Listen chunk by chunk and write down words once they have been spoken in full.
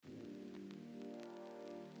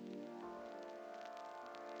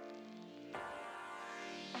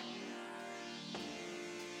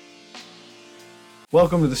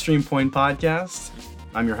Welcome to the Stream Point Podcast.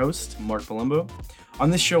 I'm your host, Mark Palumbo. On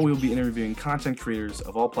this show, we will be interviewing content creators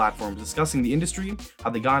of all platforms, discussing the industry, how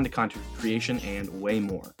they got into content creation, and way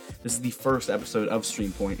more. This is the first episode of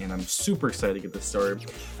Stream Point, and I'm super excited to get this started.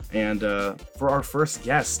 And for our first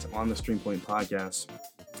guest on the Stream Point Podcast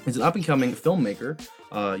is an up-and-coming filmmaker,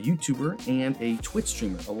 YouTuber, and a Twitch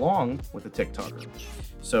streamer, along with a TikToker.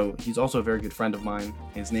 So he's also a very good friend of mine.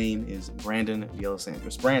 His name is Brandon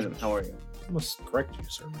Delasandris. Brandon, how are you? I must correct you,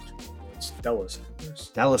 sir. It's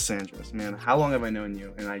Delasandris. Delasandris, man. How long have I known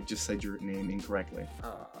you? And I just said your name incorrectly.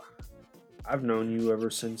 I've known you ever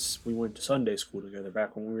since we went to Sunday school together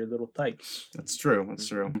back when we were little tykes. That's true. That's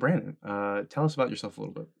true. Brandon, tell us about yourself a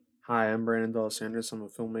little bit. Hi, I'm Brandon Delasandris. I'm a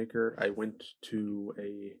filmmaker. I went to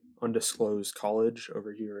a undisclosed college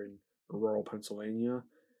over here in rural Pennsylvania,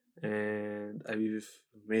 and I've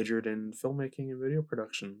majored in filmmaking and video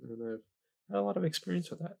production, and I've had a lot of experience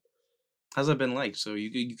with that. How's that been like? So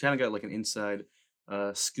you kind of got like an inside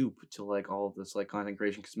scoop to like all of this like content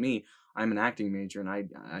creation. Because me, I'm an acting major,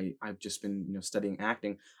 and I've just been studying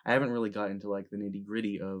acting. I haven't really got into like the nitty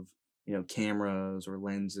gritty of cameras or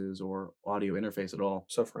lenses or audio interface at all.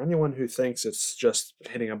 So for anyone who thinks it's just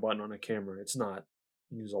hitting a button on a camera, it's not.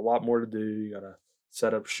 There's a lot more to do. You gotta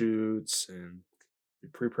set up shoots and do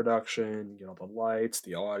pre-production, get all the lights,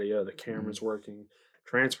 the audio, the cameras working,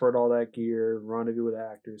 transport all that gear, rendezvous with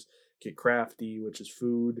actors, get crafty, which is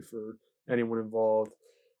food for anyone involved,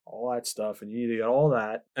 all that stuff. And you need to get all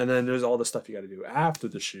that. And then there's all the stuff you got to do after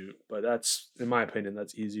the shoot. But that's, in my opinion,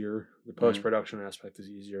 that's easier. The post-production aspect is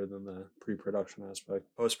easier than the pre-production aspect.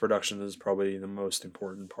 Post-production is probably the most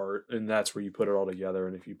important part. And that's where you put it all together.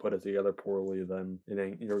 And if you put it together poorly, then it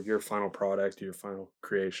ain't, your final product, your final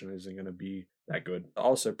creation isn't going to be that good.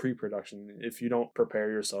 Also, pre-production, if you don't prepare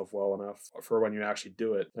yourself well enough for when you actually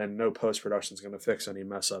do it, then no post-production is going to fix any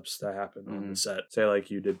mess-ups that happen on the set. Say like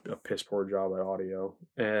you did a piss poor job at audio,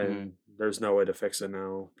 and there's no way to fix it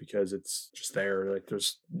now because it's just there. Like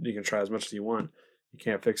you can try as much as you want. You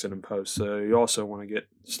can't fix it in post. So you also want to get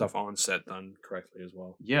stuff on set done correctly as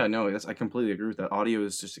well. Yeah, no, I completely agree with that. Audio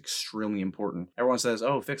is just extremely important. Everyone says,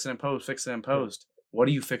 oh, fix it in post, fix it in post. What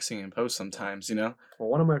are you fixing in post sometimes, Well,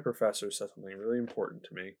 one of my professors said something really important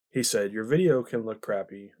to me. He said, your video can look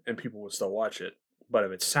crappy and people will still watch it. But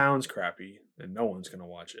if it sounds crappy, then no one's going to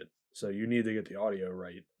watch it. So you need to get the audio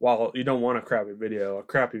right. While you don't want a crappy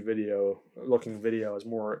video looking video is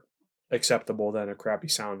more acceptable than a crappy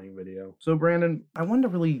sounding video. So Brandon, I wanted to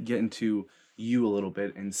really get into you a little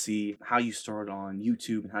bit and see how you started on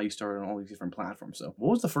YouTube and how you started on all these different platforms. So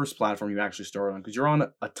what was the first platform you actually started on? Because you're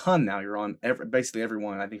on a ton now. You're on basically every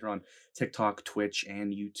one. I think you're on TikTok, Twitch,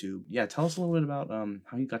 and YouTube. Yeah, tell us a little bit about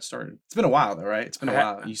how you got started. It's been a while though, right? It's been a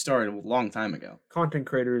while. You started a long time ago. Content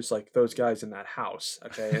creators like those guys in that house,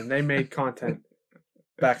 okay? And they made content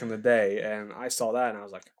back in the day, and I saw that and I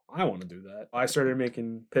was like, I want to do that. I started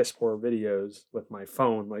making piss poor videos with my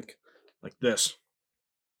phone like this.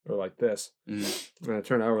 Or like this. And it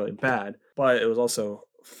turned out really bad. But it was also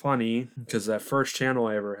funny because that first channel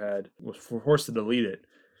I ever had was forced to delete it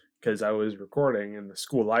because I was recording in the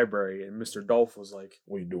school library and Mr. Dolph was like,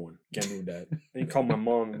 what are you doing? Can't do that. And he called my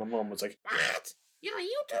mom and my mom was like, what? You're a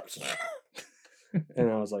YouTube channel? And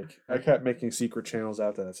I was like, I kept making secret channels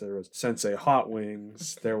after that. So there was Sensei Hot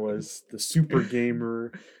Wings, there was the Super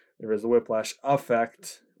Gamer, there was the Whiplash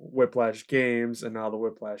Effect, Whiplash Games, and now the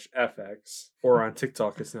Whiplash FX. Or on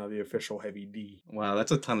TikTok, it's now the official Heavy D. Wow,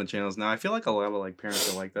 that's a ton of channels now. I feel like a lot of like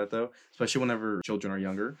parents are like that though, especially whenever children are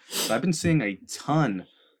younger. So I've been seeing a ton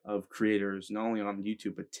of creators, not only on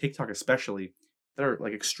YouTube but TikTok especially, that are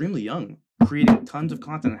like extremely young, creating tons of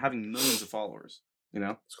content and having millions of followers.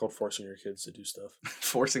 It's called forcing your kids to do stuff.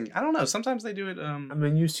 Forcing, I don't know. Sometimes they do it. I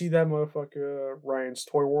mean, you see that motherfucker Ryan's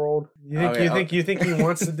Toy World. You think he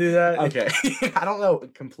wants to do that? Okay, I don't know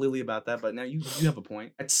completely about that, but now you have a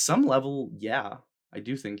point. At some level, yeah, I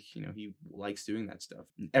do think he likes doing that stuff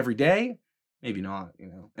every day. Maybe not.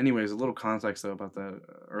 Anyways, a little context though about that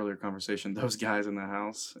earlier conversation. Those guys in the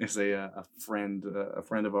house is a friend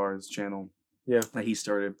of ours channel. Yeah, that he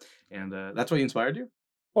started, and that's what inspired you.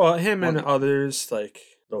 Well, him and others like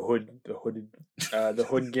the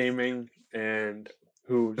Hood Gaming, and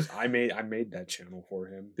I made that channel for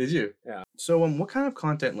him. Did you? Yeah. So what kind of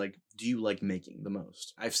content do you like making the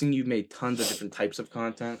most? I've seen you've made tons of different types of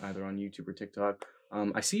content, either on YouTube or TikTok.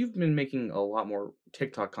 I see you've been making a lot more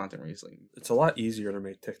TikTok content recently. It's a lot easier to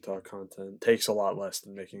make TikTok content. It takes a lot less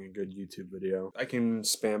than making a good YouTube video. I can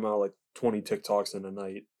spam out like 20 TikToks in a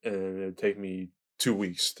night, and it'd take me 2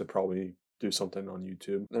 weeks to probably do something on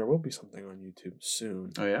YouTube. There will be something on YouTube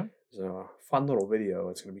soon. Oh yeah? There's a fun little video.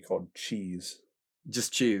 It's going to be called Cheese.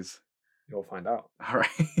 Just cheese. you'll find out. All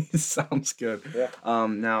right, sounds good. Yeah.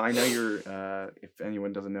 Now I know you're. If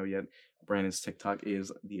anyone doesn't know yet, Brandon's TikTok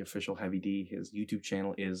is the official Heavy D. His YouTube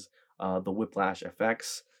channel is the Whiplash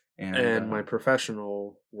FX, And my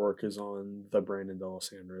professional work is on the Brandon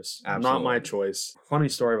D'Alessandris. Not Absolutely. my choice. Funny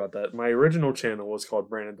story about that. My original channel was called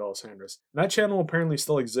Brandon D'Alessandris. That channel apparently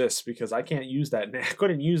still exists because I can't use that name. I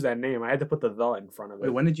couldn't use that name. I had to put the in front of it.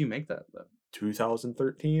 Wait, when did you make that though?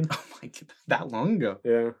 2013. Oh my god, that long ago.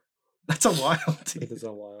 Yeah. That's a while. Dude. It is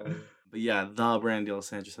a while. But yeah, the Brandon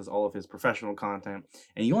D'Alessandris has all of his professional content,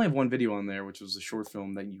 and you only have one video on there, which was a short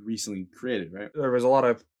film that you recently created, right? There was a lot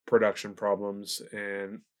of production problems,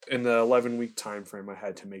 and in the 11-week time frame I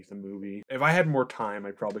had to make the movie. If I had more time,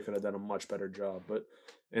 I probably could have done a much better job, but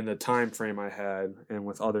in the time frame I had and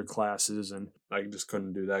with other classes, and I just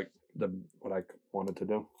couldn't do what I wanted to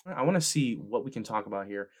do. I want to see what we can talk about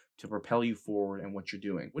here to propel you forward and what you're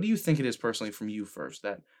doing. What do you think it is personally from you first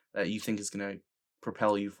that you think is going to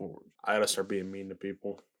propel you forward? I gotta start being mean to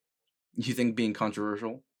people. You think being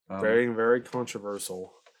controversial? Very, very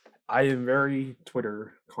controversial. I am very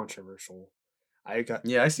Twitter controversial.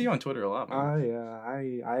 Yeah, I see you on Twitter a lot.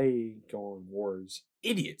 Man. I go on wars.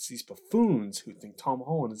 Idiots, these buffoons who think Tom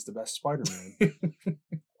Holland is the best Spider-Man.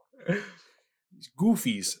 These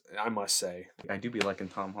goofies, I must say. I do be liking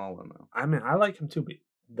Tom Holland though. I mean, I like him too, but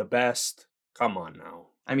the best. Come on now.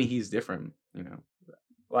 I mean, he's different, you know.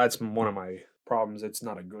 Well, that's one of my problems. It's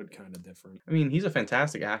not a good kind of different. I mean, he's a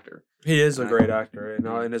fantastic actor. He is a great actor, and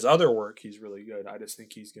in his other work, he's really good. I just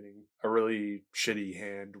think he's getting a really shitty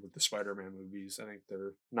hand with the Spider-Man movies. I think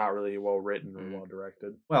they're not really well written or well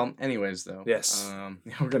directed. Well, anyways, though. Yes.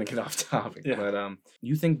 We're gonna get off topic, Yeah. but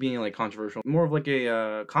you think being like controversial, more of like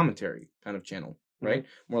a commentary kind of channel, right?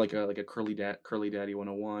 More like a Curly Daddy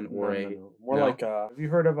 101 or No. More no? like have you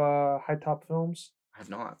heard of High Top Films? I have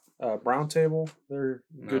not. Brown Table. They're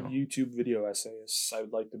good No. YouTube video essayists. I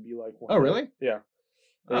would like to be like one. Oh, really? Yeah.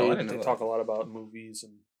 They, Oh, I didn't know they that. talk a lot about movies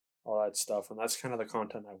and all that stuff, and that's kind of the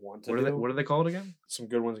content I want to What do. are they called again? Some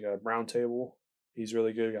good ones. You got Brown Table. He's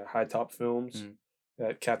really good. You got High Top Films.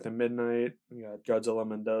 Got Captain Midnight. You got Godzilla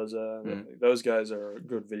Mendoza. Those guys are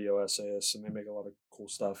good video essayists, and they make a lot of cool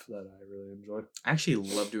stuff that I really enjoy. I actually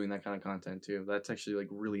love doing that kind of content too. That's actually like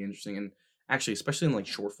really interesting, and actually, especially in like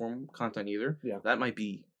short form content, that might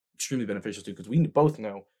be extremely beneficial too, because we both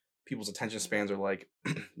know people's attention spans are like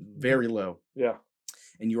very low. Yeah.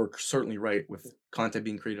 And you're certainly right with content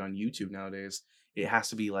being created on YouTube nowadays. It has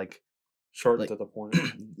to be like short like, to the point.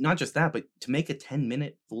 Not just that, but to make a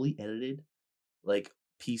 10-minute fully edited like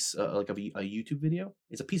piece like of a YouTube video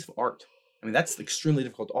is a piece of art. I mean, that's extremely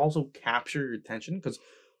difficult to also capture your attention because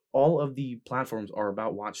all of the platforms are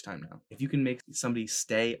about watch time now. If you can make somebody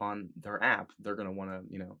stay on their app, they're going to want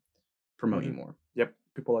to, promote you more. Yep.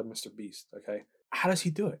 People like Mr. Beast. Okay. How does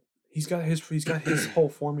he do it? He's got his whole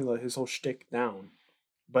formula, his whole shtick down,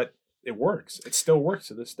 but it works. It still works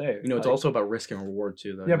to this day. It's also about risk and reward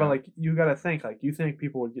too, though. Yeah, but like you got to think, like you think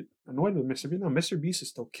people would get annoyed with Mr. Beast? No, Mr. Beast is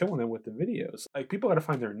still killing it with the videos. Like people got to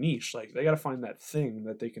find their niche. Like they got to find that thing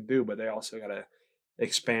that they can do, but they also got to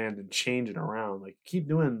expand and change it around. Like keep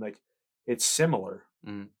doing like it's similar,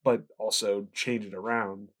 but also change it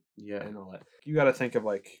around. Yeah, and all that. You got to think of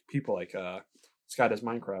like people like this guy does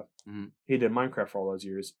Minecraft. He did Minecraft for all those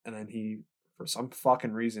years, and then he, for some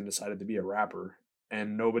fucking reason, decided to be a rapper,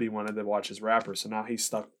 and nobody wanted to watch his rapper. So now he's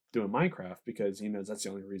stuck doing Minecraft because he knows that's the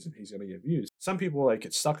only reason he's gonna get views. Some people like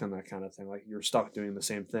get stuck in that kind of thing, like you're stuck doing the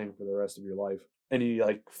same thing for the rest of your life. Any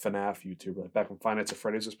like FNAF YouTuber, like back when Five Nights at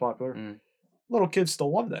Freddy's was popular, little kids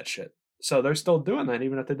still love that shit. So they're still doing that,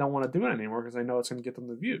 even if they don't want to do it anymore, because they know it's going to get them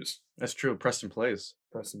the views. That's true. Preston plays.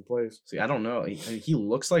 See, I don't know. He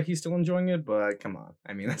looks like he's still enjoying it, but come on.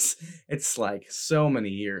 I mean, it's like so many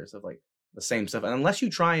years of like the same stuff. And unless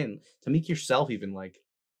you try and to make yourself even like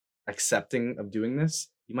accepting of doing this,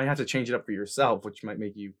 you might have to change it up for yourself, which might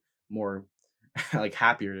make you more like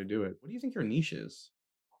happier to do it. What do you think your niche is,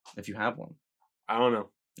 if you have one? I don't know.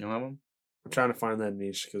 You don't have one? I'm trying to find that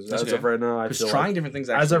niche because as of right now, I feel trying like, different things.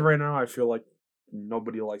 As of right now, I feel like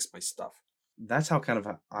nobody likes my stuff. That's how kind of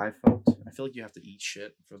I felt. I feel like you have to eat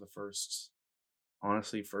shit for the first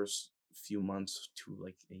few months to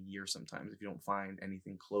like a year sometimes if you don't find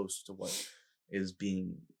anything close to what is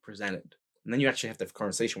being presented. And then you actually have to have a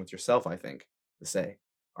conversation with yourself, I think, to say,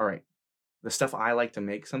 all right, the stuff I like to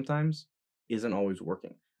make sometimes isn't always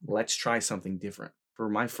working. Let's try something different. For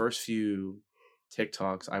my first few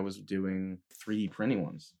TikToks, I was doing 3D printing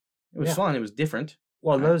ones. It was fun. It was different.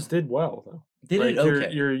 Well, those did well though. Did like it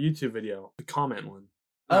okay? Your YouTube video, the comment one.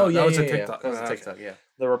 Oh, that yeah, was yeah, a yeah. TikTok. That was a Okay. TikTok, yeah.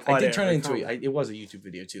 The reply I did to turn it every into comment. it was a YouTube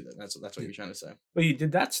video too. That's what you're trying to say. But you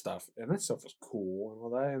did that stuff, and that stuff was cool and all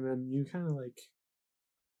that, and then you kind of like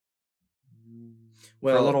for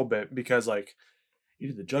a Well- little bit because like you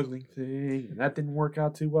did the juggling thing, and that didn't work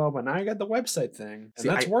out too well. But now you got the website thing, and See,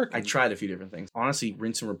 that's working. I tried a few different things. Honestly,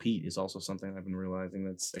 rinse and repeat is also something I've been realizing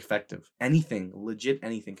that's effective. Anything, legit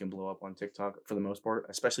anything can blow up on TikTok for the most part,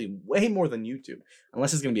 especially way more than YouTube,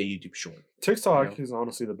 unless it's going to be a YouTube short. TikTok you is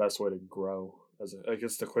honestly the best way to grow. Like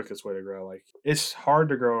it's the quickest way to grow. Like it's hard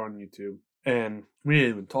to grow on YouTube, and we didn't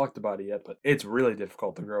even talked about it yet. But it's really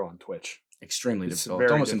difficult to grow on Twitch. Extremely It's difficult. very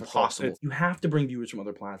It's almost difficult. impossible. You have to bring viewers from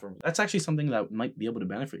other platforms. That's actually something that might be able to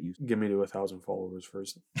benefit you. Get me to 1,000 followers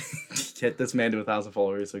first. Get this man to 1,000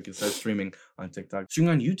 followers so he can start streaming on TikTok. Streaming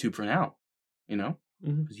on YouTube for now, you know?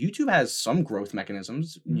 Mhm. Because YouTube has some growth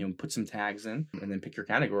mechanisms. You know, put some tags in and then pick your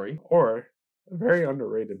category. Or a very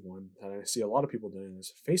underrated one that I see a lot of people doing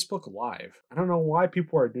is Facebook Live. I don't know why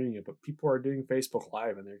people are doing it, but people are doing Facebook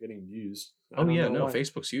Live and they're getting views. I Oh, don't yeah, know no, why.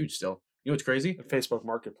 Facebook's huge still. You know what's crazy? Facebook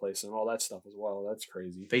Marketplace and all that stuff as well. That's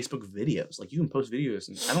crazy. Facebook videos. Like, you can post videos.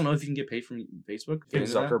 And I don't know if you can get paid from Facebook. Think Get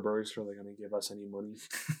into that? Zuckerberg's really going to give us any money?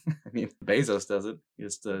 I mean, Bezos does it. He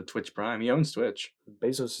has Twitch Prime. He owns Twitch.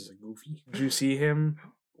 Bezos is a goofy. Did you see him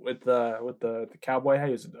with the cowboy hat?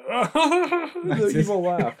 He was the evil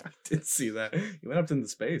laugh. I did see that. He went up into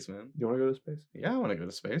space, man. You want to go to space? Yeah, I want to go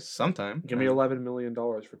to space sometime. Give me $11 million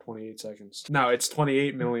for 28 seconds. No, it's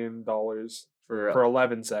 $28 million for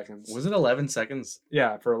 11 seconds. Was it 11 seconds?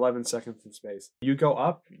 Yeah, for 11 seconds in space. You go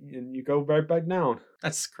up and you go right back down.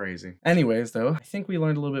 That's crazy. Anyways, though, I think we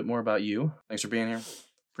learned a little bit more about you. Thanks for being here.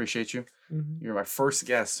 Appreciate you. Mm-hmm. You're my first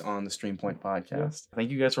guest on the Stream Point podcast. Thank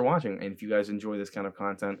you guys for watching. And if you guys enjoy this kind of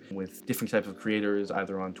content with different types of creators,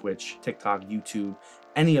 either on Twitch, TikTok, YouTube,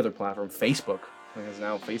 any other platform, Facebook, because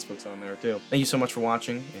now Facebook's on there too. Thank you so much for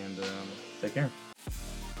watching, and take care.